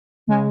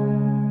Hello,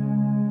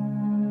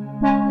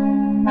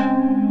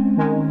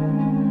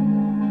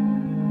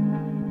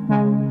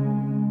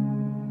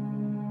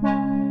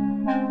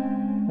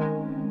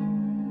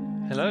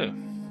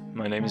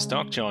 my name is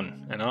Dark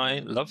John, and I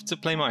love to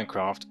play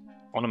Minecraft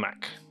on a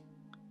Mac.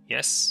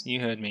 Yes, you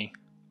heard me,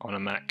 on a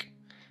Mac.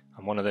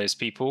 I'm one of those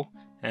people,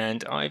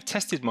 and I've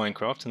tested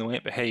Minecraft and the way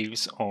it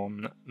behaves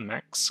on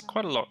Macs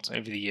quite a lot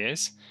over the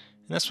years,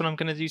 and that's what I'm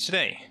going to do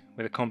today,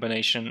 with a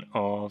combination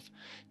of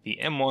the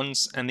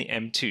M1s and the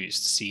M2s to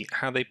see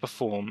how they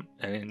perform,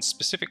 and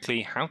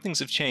specifically how things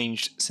have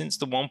changed since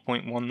the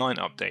 1.19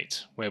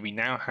 update, where we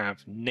now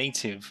have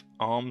native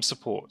ARM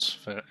support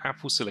for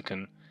Apple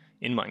Silicon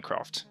in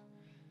Minecraft.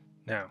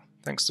 Now,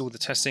 thanks to all the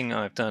testing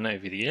I've done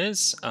over the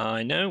years,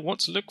 I know what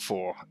to look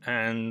for,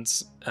 and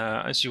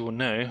as you all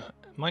know,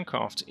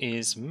 Minecraft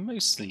is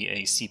mostly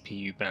a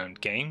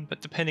CPU-bound game,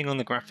 but depending on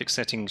the graphic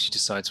settings you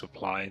decide to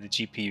apply, the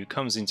GPU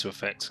comes into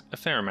effect a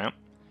fair amount,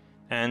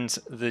 and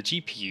the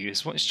GPU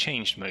is what has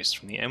changed most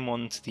from the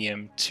M1 to the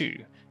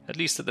M2, at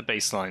least at the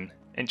baseline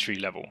entry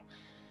level.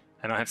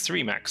 And I have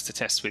three Macs to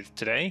test with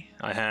today.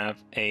 I have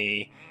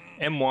a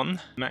M1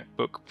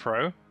 MacBook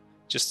Pro,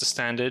 just a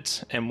standard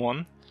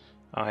M1.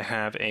 I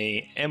have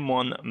a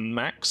M1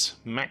 Max,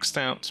 maxed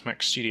out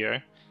Mac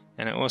Studio,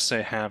 and I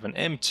also have an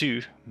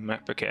M2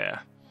 MacBook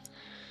Air.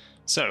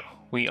 So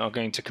we are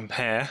going to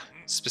compare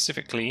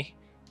specifically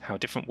how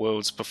different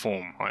worlds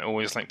perform. I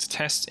always like to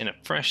test in a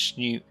fresh,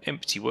 new,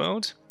 empty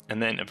world,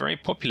 and then a very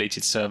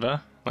populated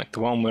server, like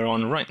the one we're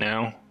on right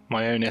now,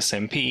 my own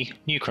SMP,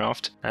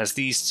 NeueCraft, as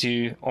these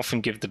two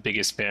often give the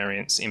biggest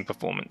variance in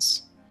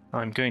performance.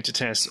 I'm going to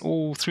test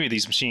all three of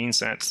these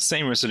machines at the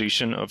same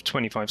resolution of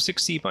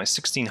 2560 by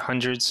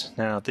 1600.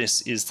 Now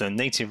this is the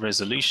native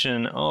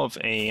resolution of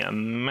a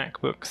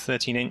MacBook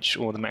 13-inch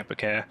or the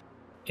MacBook Air.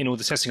 In all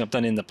the testing I've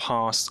done in the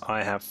past,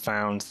 I have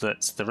found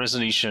that the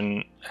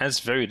resolution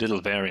has very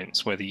little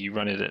variance, whether you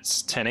run it at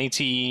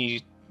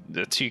 1080,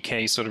 the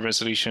 2K sort of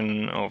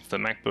resolution of the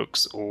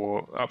MacBooks,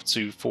 or up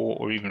to 4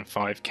 or even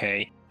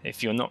 5K.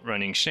 If you're not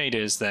running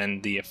shaders,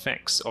 then the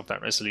effects of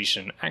that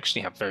resolution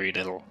actually have very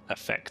little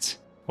effect.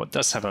 What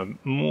does have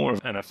more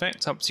of an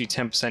effect, up to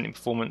 10% in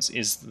performance,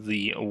 is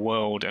the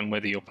world and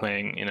whether you're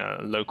playing in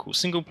a local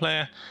single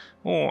player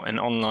or an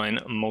online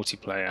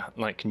multiplayer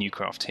like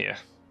NeueCraft here.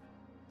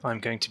 I'm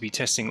going to be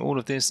testing all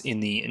of this in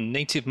the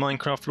native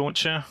Minecraft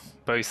launcher,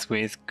 both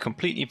with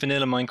completely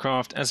vanilla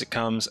Minecraft as it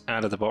comes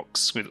out of the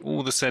box with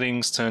all the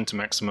settings turned to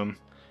maximum,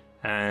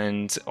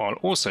 and I'll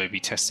also be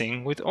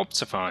testing with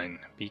Optifine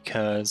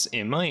because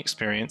in my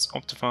experience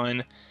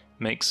Optifine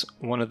makes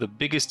one of the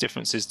biggest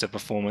differences to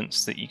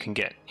performance that you can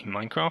get in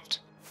Minecraft.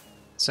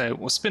 So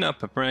we'll spin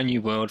up a brand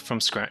new world from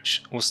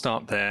scratch, we'll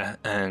start there,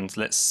 and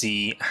let's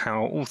see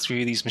how all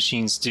three of these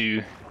machines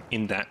do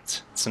in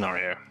that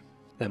scenario.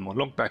 Then we'll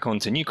log back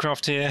onto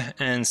NeueCraft here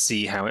and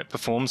see how it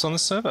performs on the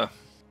server.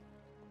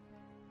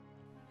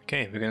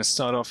 Okay, we're going to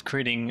start off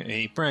creating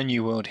a brand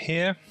new world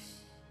here.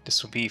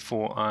 This will be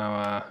for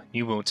our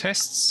new world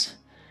tests,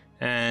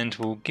 and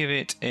we'll give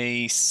it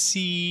a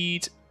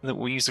seed that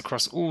we'll use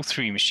across all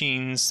three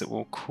machines that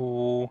we'll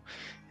call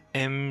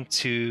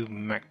M2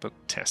 MacBook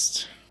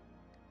Test.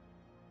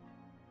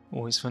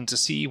 Always fun to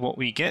see what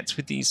we get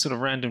with these sort of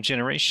random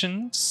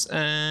generations,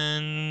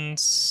 and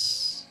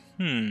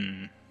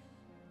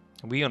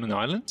are we on an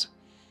island?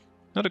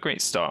 Not a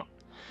great start,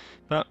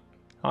 but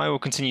I will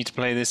continue to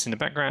play this in the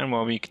background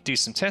while we do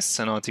some tests,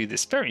 and I'll do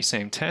this very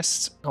same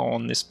test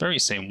on this very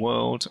same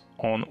world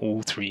on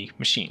all three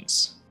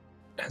machines.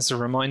 As a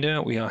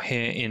reminder, we are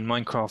here in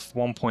Minecraft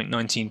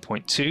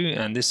 1.19.2,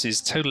 and this is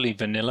totally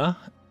vanilla.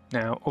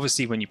 Now,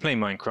 obviously when you play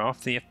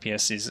Minecraft, the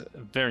FPS is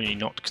very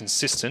not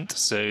consistent,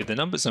 so the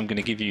numbers I'm going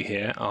to give you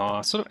here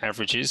are sort of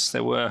averages.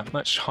 There were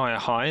much higher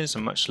highs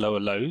and much lower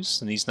lows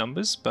than these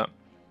numbers, but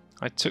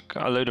I took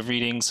a load of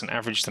readings and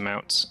averaged them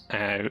out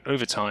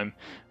over time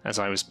as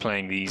I was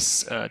playing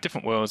these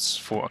different worlds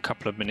for a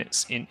couple of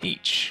minutes in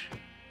each.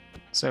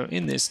 So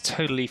in this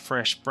totally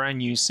fresh, brand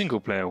new single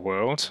player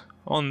world,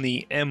 on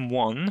the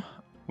M1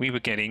 we were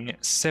getting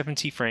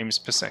 70 frames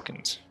per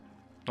second.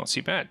 Not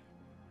too bad.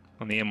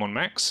 On the M1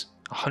 Max,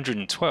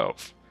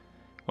 112.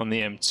 On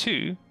the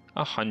M2,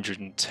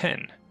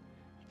 110.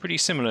 Pretty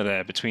similar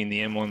there between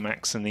the M1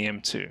 Max and the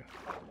M2.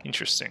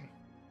 Interesting.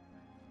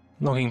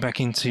 Logging back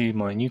into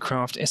my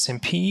NeueCraft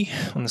SMP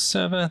on the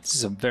server. This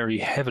is a very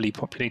heavily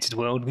populated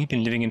world we've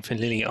been living in for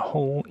nearly a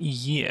whole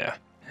year.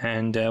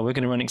 And we're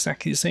going to run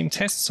exactly the same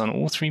tests on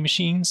all three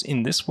machines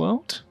in this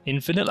world in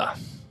vanilla.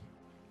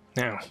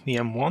 Now, the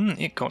M1,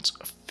 it got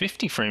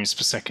 50 frames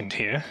per second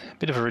here, a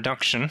bit of a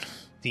reduction.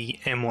 The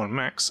M1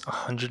 Max,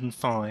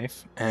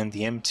 105, and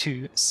the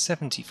M2,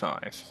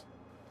 75.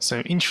 So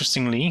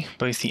interestingly,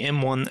 both the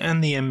M1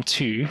 and the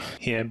M2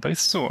 here both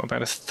saw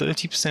about a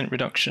 30%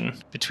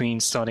 reduction between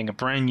starting a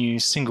brand new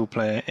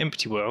single-player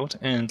empty world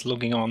and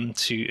logging on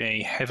to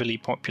a heavily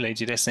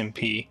populated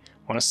SMP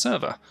on a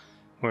server,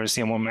 whereas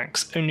the M1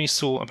 Max only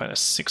saw about a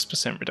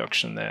 6%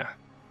 reduction there.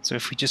 So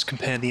if we just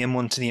compare the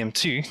M1 to the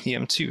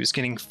M2 is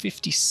getting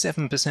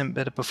 57%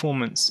 better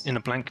performance in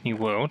a blank new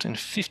world and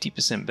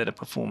 50% better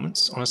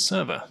performance on a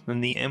server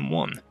than the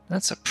M1.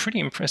 That's a pretty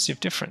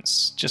impressive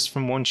difference, just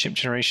from one chip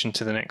generation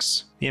to the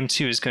next. The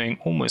M2 is going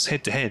almost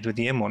head to head with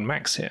the M1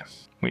 Max here,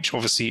 which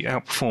obviously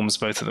outperforms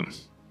both of them.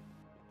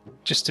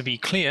 Just to be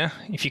clear,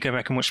 if you go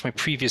back and watch my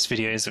previous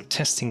videos of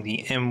testing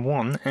the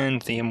M1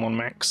 and the M1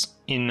 Max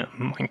in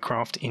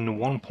Minecraft in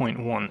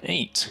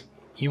 1.18,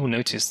 you will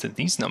notice that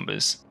these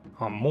numbers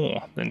are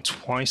more than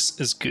twice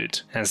as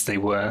good as they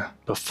were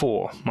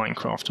before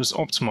Minecraft was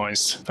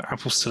optimized for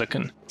Apple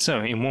Silicon. So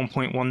in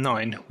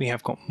 1.19 we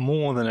have got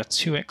more than a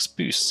 2x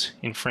boost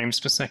in frames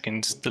per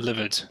second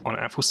delivered on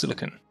Apple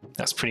Silicon.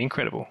 That's pretty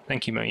incredible.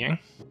 Thank you, Mojang.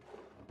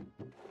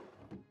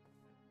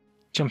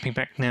 Jumping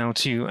back now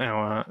to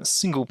our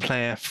single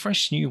player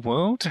fresh new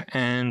world,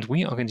 and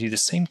we are going to do the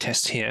same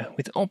test here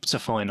with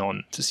Optifine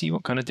on to see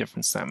what kind of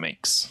difference that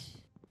makes.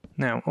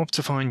 Now,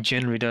 Optifine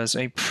generally does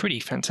a pretty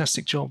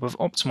fantastic job of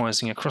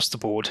optimizing across the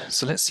board,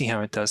 so let's see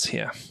how it does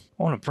here.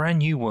 On a brand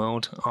new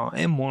world, our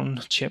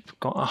M1 chip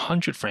got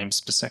 100 frames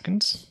per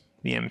second,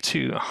 the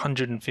M2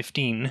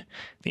 115,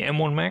 the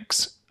M1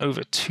 Max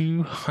over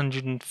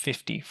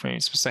 250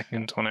 frames per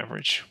second on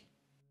average.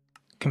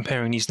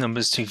 Comparing these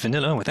numbers to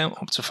vanilla without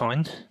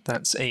Optifine,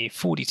 that's a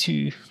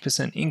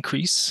 42%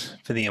 increase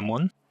for the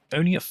M1.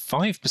 Only a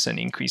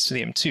 5% increase for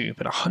the M2,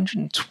 but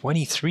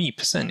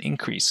 123%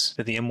 increase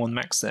for the M1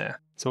 Max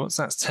there. So what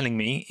that's telling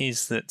me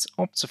is that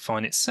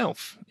Optifine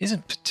itself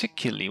isn't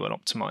particularly well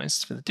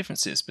optimized for the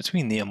differences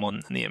between the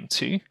M1 and the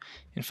M2.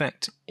 In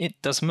fact,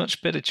 it does a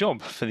much better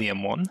job for the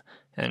M1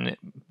 and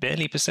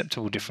barely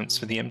perceptible difference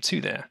for the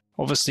M2 there.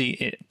 Obviously,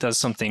 it does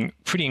something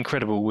pretty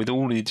incredible with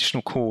all the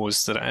additional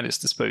cores that are at its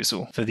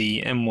disposal for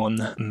the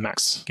M1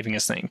 Max, giving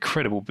us that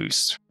incredible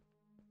boost.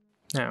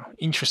 Now,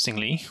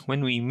 interestingly,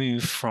 when we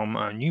move from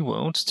our new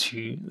world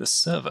to the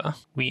server,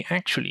 we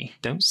actually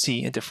don't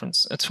see a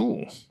difference at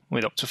all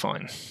with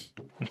Optifine.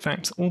 In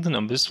fact, all the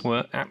numbers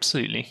were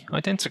absolutely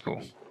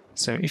identical.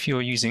 So if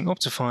you're using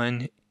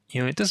Optifine,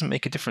 it doesn't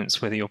make a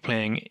difference whether you're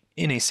playing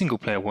in a single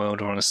player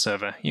world or on a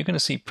server. You're going to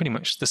see pretty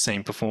much the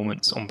same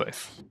performance on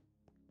both.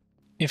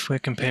 If we're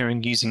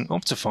comparing using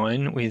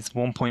Optifine with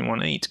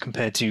 1.18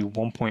 compared to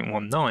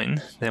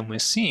 1.19, then we're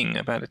seeing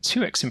about a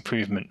 2x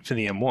improvement for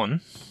the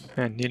M1,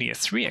 and nearly a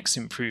 3x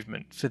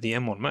improvement for the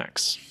M1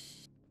 Max.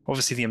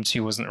 Obviously the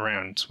M2 wasn't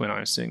around when I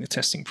was doing the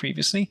testing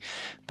previously,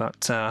 but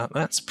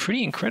that's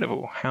pretty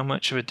incredible how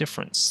much of a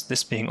difference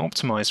this being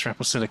optimized for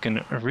Apple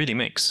Silicon really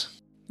makes.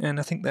 And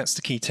I think that's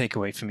the key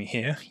takeaway for me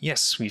here.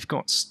 Yes, we've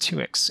got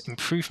 2x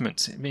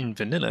improvement in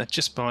vanilla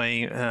just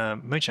by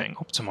Mojang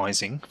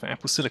optimizing for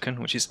Apple Silicon,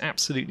 which is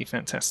absolutely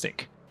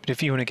fantastic. But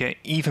if you want to get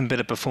even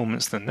better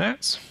performance than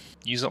that,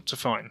 use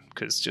Optifine,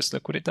 because just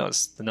look what it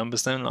does. The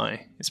numbers don't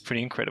lie. It's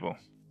pretty incredible.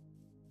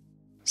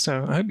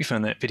 So I hope you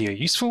found that video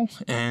useful,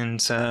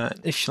 and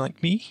if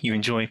like me, you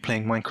enjoy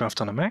playing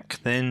Minecraft on a Mac,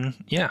 then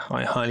yeah,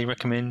 I highly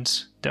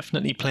recommend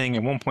definitely playing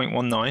in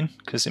 1.19,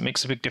 because it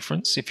makes a big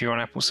difference if you're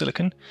on Apple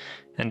Silicon,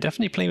 and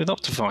definitely play with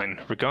Optifine,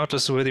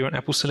 regardless of whether you're on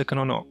Apple Silicon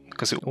or not,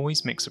 because it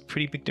always makes a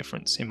pretty big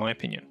difference in my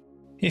opinion.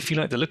 If you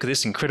like the look of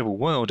this incredible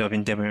world I've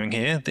been demoing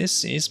here,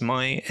 this is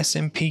my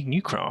SMP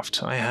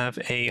NeueCraft. I have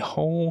a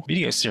whole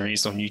video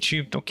series on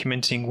YouTube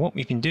documenting what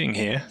we've been doing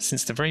here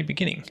since the very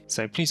beginning.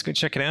 So please go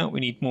check it out. We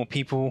need more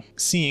people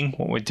seeing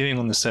what we're doing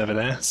on the server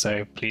there,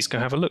 so please go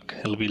have a look.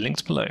 It'll be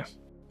linked below.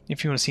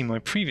 If you want to see my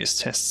previous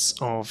tests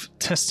of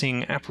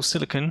testing Apple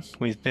Silicon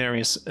with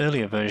various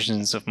earlier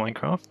versions of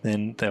Minecraft,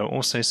 then there are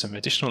also some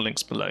additional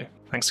links below.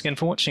 Thanks again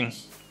for watching.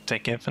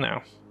 Take care for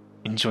now.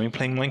 Enjoy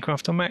playing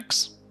Minecraft on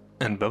Macs,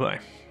 and bye-bye.